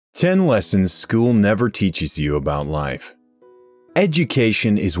10 lessons school never teaches you about life.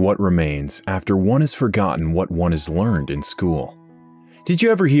 Education is what remains after one has forgotten what one has learned in school. Did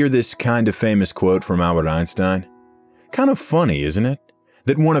you ever hear this kind of famous quote from Albert Einstein? Kind of funny, isn't it?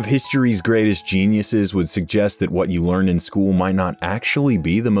 That one of history's greatest geniuses would suggest that what you learned in school might not actually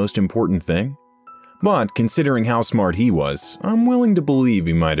be the most important thing? But considering how smart he was, I'm willing to believe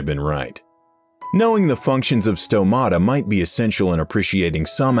he might have been right. Knowing the functions of stomata might be essential in appreciating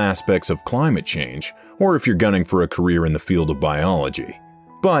some aspects of climate change, or if you're gunning for a career in the field of biology.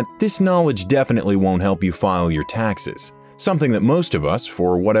 But this knowledge definitely won't help you file your taxes, something that most of us,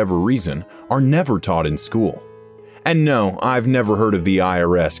 for whatever reason, are never taught in school. And no, I've never heard of the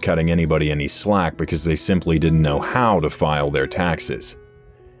IRS cutting anybody any slack because they simply didn't know how to file their taxes.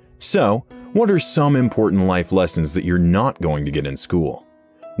 So, what are some important life lessons that you're not going to get in school?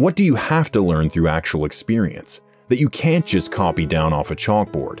 What do you have to learn through actual experience that you can't just copy down off a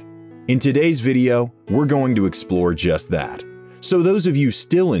chalkboard? In today's video, we're going to explore just that, so those of you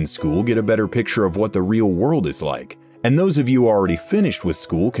still in school get a better picture of what the real world is like, and those of you already finished with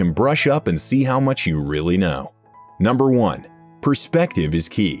school can brush up and see how much you really know. Number 1. Perspective is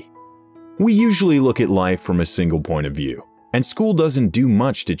key. We usually look at life from a single point of view, and school doesn't do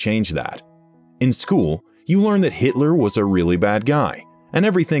much to change that. In school, you learn that Hitler was a really bad guy, and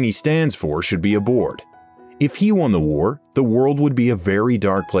everything he stands for should be abhorred. If he won the war, the world would be a very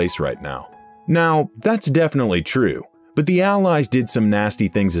dark place right now. Now, that's definitely true, but the Allies did some nasty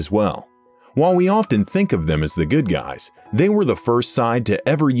things as well. While we often think of them as the good guys, they were the first side to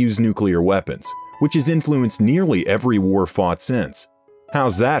ever use nuclear weapons, which has influenced nearly every war fought since.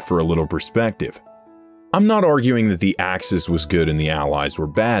 How's that for a little perspective? I'm not arguing that the Axis was good and the Allies were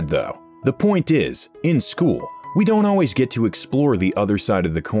bad though. The point is, in school, we don't always get to explore the other side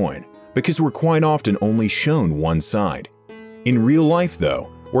of the coin, because we're quite often only shown one side. In real life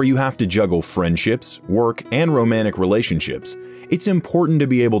though, where you have to juggle friendships, work, and romantic relationships, it's important to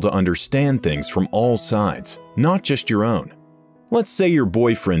be able to understand things from all sides, not just your own. Let's say your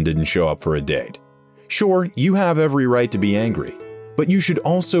boyfriend didn't show up for a date. Sure, you have every right to be angry, but you should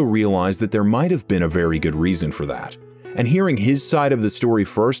also realize that there might have been a very good reason for that, and hearing his side of the story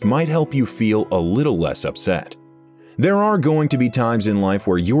first might help you feel a little less upset. There are going to be times in life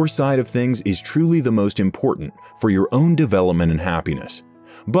where your side of things is truly the most important for your own development and happiness.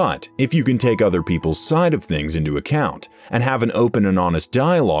 But if you can take other people's side of things into account and have an open and honest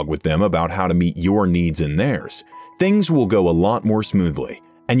dialogue with them about how to meet your needs and theirs, things will go a lot more smoothly,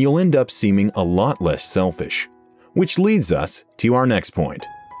 and you'll end up seeming a lot less selfish. Which leads us to our next point.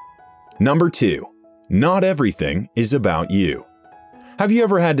 Number 2. Not everything is about you. Have you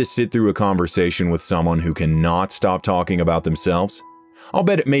ever had to sit through a conversation with someone who cannot stop talking about themselves? I'll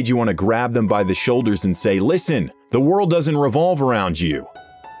bet it made you want to grab them by the shoulders and say, "Listen, the world doesn't revolve around you."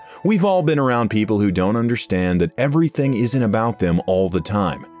 We've all been around people who don't understand that everything isn't about them all the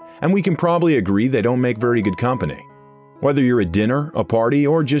time, and we can probably agree they don't make very good company. Whether you're at dinner, a party,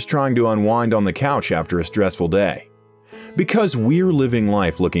 or just trying to unwind on the couch after a stressful day. Because we're living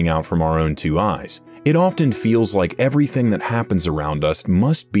life looking out from our own two eyes, it often feels like everything that happens around us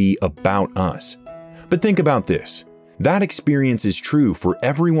must be about us. But think about this. That experience is true for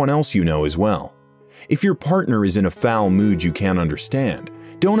everyone else you know as well. If your partner is in a foul mood you can't understand,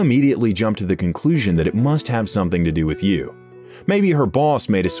 don't immediately jump to the conclusion that it must have something to do with you. Maybe her boss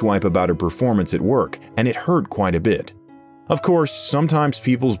made a swipe about her performance at work, and it hurt quite a bit. Of course, sometimes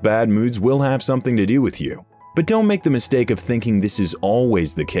people's bad moods will have something to do with you, but don't make the mistake of thinking this is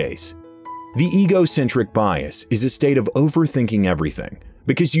always the case. The egocentric bias is a state of overthinking everything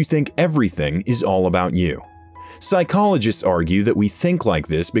because you think everything is all about you. Psychologists argue that we think like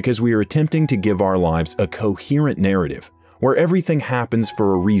this because we are attempting to give our lives a coherent narrative where everything happens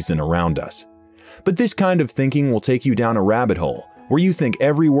for a reason around us. But this kind of thinking will take you down a rabbit hole where you think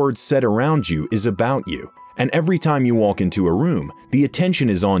every word said around you is about you, and every time you walk into a room, the attention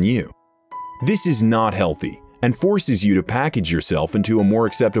is on you. This is not healthy and forces you to package yourself into a more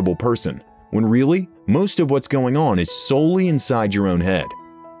acceptable person, when really, most of what's going on is solely inside your own head.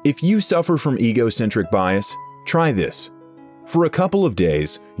 If you suffer from egocentric bias, try this. For a couple of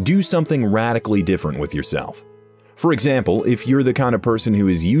days, do something radically different with yourself. For example, if you're the kind of person who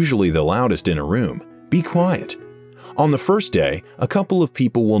is usually the loudest in a room, be quiet. On the first day, a couple of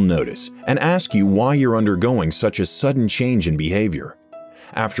people will notice and ask you why you're undergoing such a sudden change in behavior.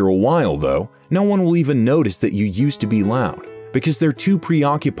 After a while, though, no one will even notice that you used to be loud, because they're too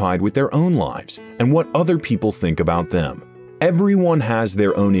preoccupied with their own lives and what other people think about them. Everyone has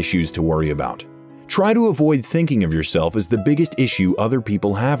their own issues to worry about. Try to avoid thinking of yourself as the biggest issue other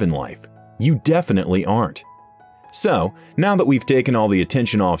people have in life. You definitely aren't. So, now that we've taken all the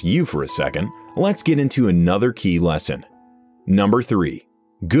attention off you for a second, let's get into another key lesson. Number 3.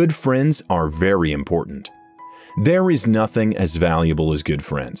 Good friends are very important. There is nothing as valuable as good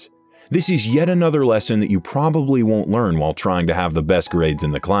friends. This is yet another lesson that you probably won't learn while trying to have the best grades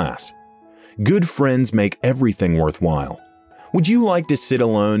in the class. Good friends make everything worthwhile. Would you like to sit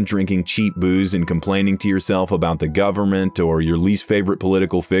alone drinking cheap booze and complaining to yourself about the government or your least favorite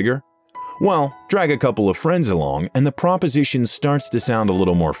political figure? Well, drag a couple of friends along and the proposition starts to sound a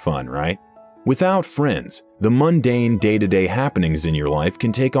little more fun, right? Without friends, the mundane day-to-day happenings in your life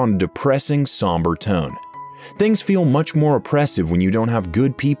can take on a depressing, somber tone. Things feel much more oppressive when you don't have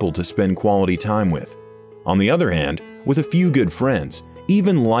good people to spend quality time with. On the other hand, with a few good friends,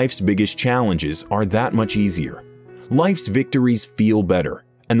 even life's biggest challenges are that much easier. Life's victories feel better,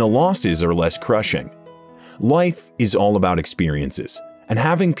 and the losses are less crushing. Life is all about experiences, and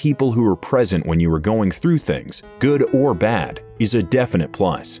having people who are present when you are going through things, good or bad, is a definite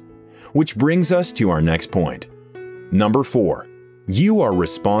plus. Which brings us to our next point. Number 4. You are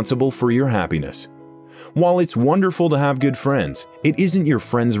responsible for your happiness. While it's wonderful to have good friends, it isn't your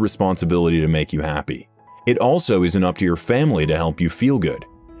friends' responsibility to make you happy. It also isn't up to your family to help you feel good.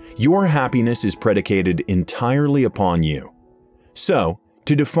 Your happiness is predicated entirely upon you. So,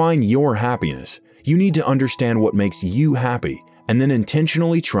 to define your happiness, you need to understand what makes you happy and then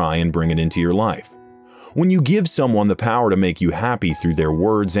intentionally try and bring it into your life. When you give someone the power to make you happy through their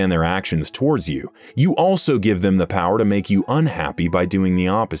words and their actions towards you, you also give them the power to make you unhappy by doing the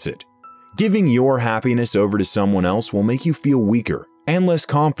opposite. Giving your happiness over to someone else will make you feel weaker and less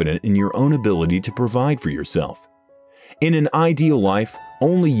confident in your own ability to provide for yourself. In an ideal life,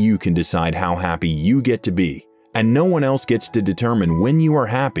 only you can decide how happy you get to be, and no one else gets to determine when you are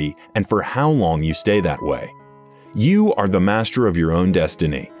happy and for how long you stay that way. You are the master of your own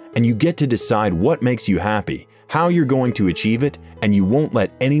destiny, and you get to decide what makes you happy, how you're going to achieve it, and you won't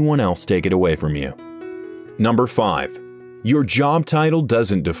let anyone else take it away from you. Number 5. Your job title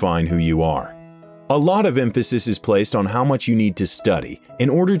doesn't define who you are. A lot of emphasis is placed on how much you need to study in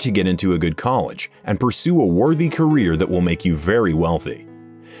order to get into a good college and pursue a worthy career that will make you very wealthy.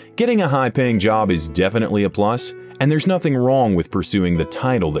 Getting a high-paying job is definitely a plus, and there's nothing wrong with pursuing the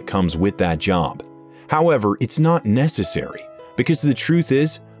title that comes with that job. However, it's not necessary, because the truth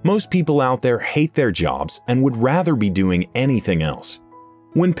is, most people out there hate their jobs and would rather be doing anything else.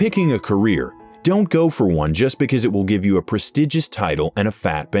 When picking a career, don't go for one just because it will give you a prestigious title and a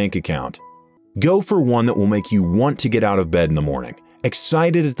fat bank account. Go for one that will make you want to get out of bed in the morning,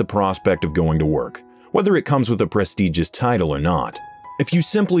 excited at the prospect of going to work, whether it comes with a prestigious title or not. If you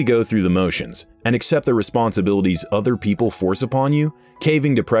simply go through the motions and accept the responsibilities other people force upon you,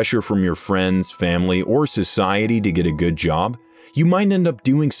 caving to pressure from your friends, family, or society to get a good job, you might end up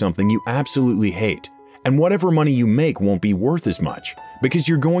doing something you absolutely hate, and whatever money you make won't be worth as much, because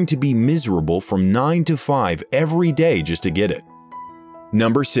you're going to be miserable from 9 to 5 every day just to get it.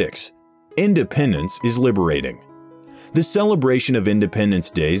 Number 6. Independence is liberating. The celebration of Independence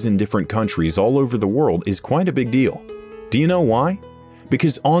Days in different countries all over the world is quite a big deal. Do you know why?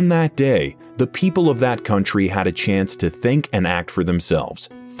 Because on that day, the people of that country had a chance to think and act for themselves,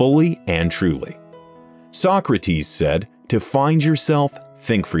 fully and truly. Socrates said, "To find yourself,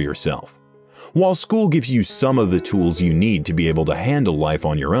 think for yourself." While school gives you some of the tools you need to be able to handle life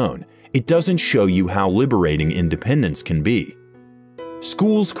on your own, it doesn't show you how liberating independence can be.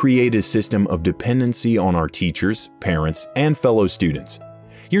 Schools create a system of dependency on our teachers, parents, and fellow students.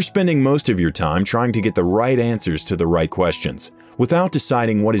 You're spending most of your time trying to get the right answers to the right questions, without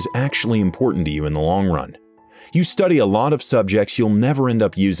deciding what is actually important to you in the long run. You study a lot of subjects you'll never end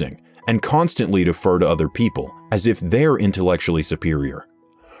up using, and constantly defer to other people, as if they're intellectually superior.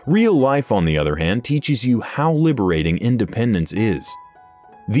 Real life, on the other hand, teaches you how liberating independence is.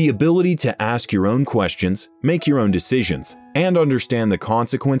 The ability to ask your own questions, make your own decisions, and understand the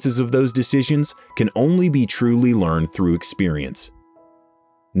consequences of those decisions can only be truly learned through experience.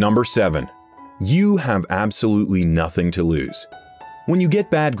 Number 7. You have absolutely nothing to lose. When you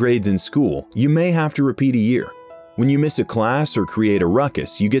get bad grades in school, you may have to repeat a year. When you miss a class or create a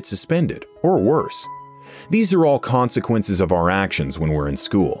ruckus, you get suspended, or worse. These are all consequences of our actions when we're in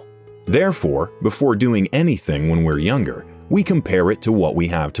school. Therefore, before doing anything when we're younger, we compare it to what we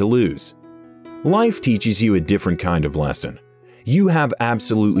have to lose. Life teaches you a different kind of lesson. You have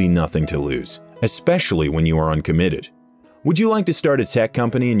absolutely nothing to lose, especially when you are uncommitted. Would you like to start a tech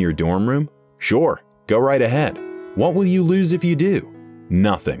company in your dorm room? Sure, go right ahead. What will you lose if you do?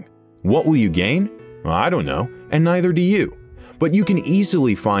 Nothing. What will you gain? Well, I don't know, and neither do you. But you can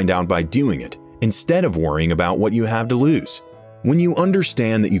easily find out by doing it, instead of worrying about what you have to lose. When you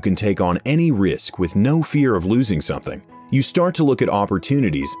understand that you can take on any risk with no fear of losing something, you start to look at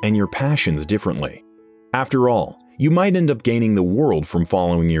opportunities and your passions differently. After all, you might end up gaining the world from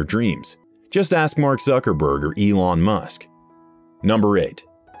following your dreams. Just ask Mark Zuckerberg or Elon Musk. Number 8.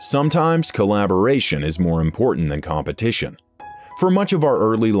 Sometimes collaboration is more important than competition. For much of our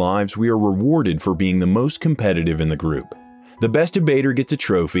early lives, we are rewarded for being the most competitive in the group. The best debater gets a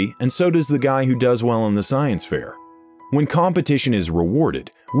trophy, and so does the guy who does well in the science fair. When competition is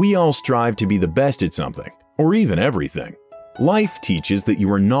rewarded, we all strive to be the best at something, or even everything. Life teaches that you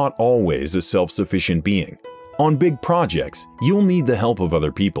are not always a self-sufficient being. On big projects, you'll need the help of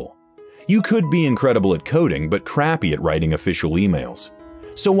other people. You could be incredible at coding, but crappy at writing official emails.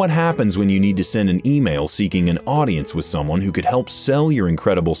 So what happens when you need to send an email seeking an audience with someone who could help sell your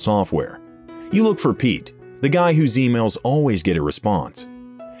incredible software? You look for Pete, the guy whose emails always get a response.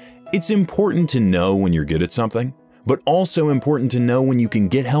 It's important to know when you're good at something, but also important to know when you can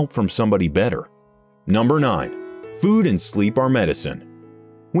get help from somebody better. Number 9. Food and sleep are medicine.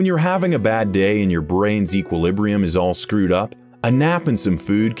 When you're having a bad day and your brain's equilibrium is all screwed up, a nap and some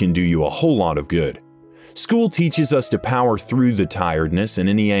food can do you a whole lot of good. School teaches us to power through the tiredness and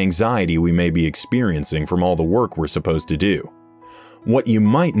any anxiety we may be experiencing from all the work we're supposed to do. What you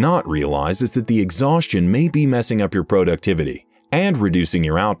might not realize is that the exhaustion may be messing up your productivity and reducing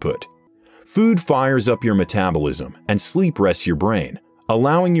your output. Food fires up your metabolism and sleep rests your brain,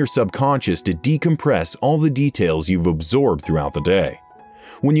 allowing your subconscious to decompress all the details you've absorbed throughout the day.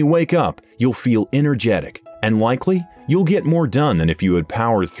 When you wake up, you'll feel energetic, and likely, you'll get more done than if you had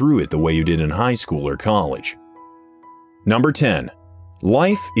powered through it the way you did in high school or college. Number 10.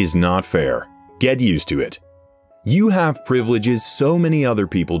 Life is not fair. Get used to it. You have privileges so many other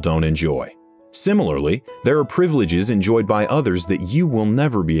people don't enjoy. Similarly, there are privileges enjoyed by others that you will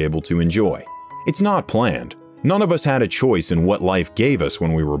never be able to enjoy. It's not planned. None of us had a choice in what life gave us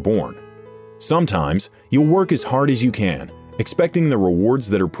when we were born. Sometimes, you'll work as hard as you can, expecting the rewards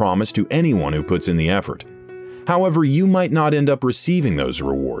that are promised to anyone who puts in the effort. However, you might not end up receiving those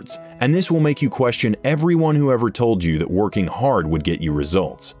rewards, and this will make you question everyone who ever told you that working hard would get you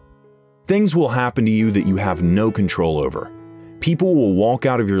results. Things will happen to you that you have no control over. People will walk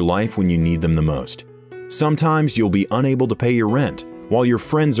out of your life when you need them the most. Sometimes you'll be unable to pay your rent, while your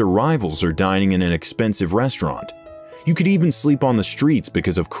friends or rivals are dining in an expensive restaurant. You could even sleep on the streets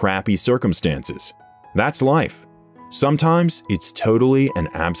because of crappy circumstances. That's life. Sometimes it's totally and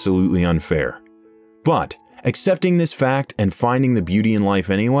absolutely unfair. But accepting this fact and finding the beauty in life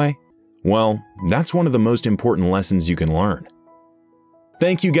anyway, well, that's one of the most important lessons you can learn.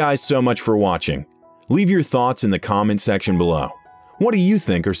 Thank you guys so much for watching. Leave your thoughts in the comment section below. What do you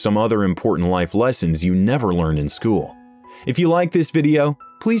think are some other important life lessons you never learned in school? If you like this video,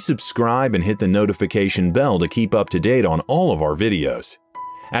 please subscribe and hit the notification bell to keep up to date on all of our videos.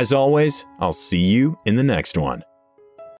 As always, I'll see you in the next one.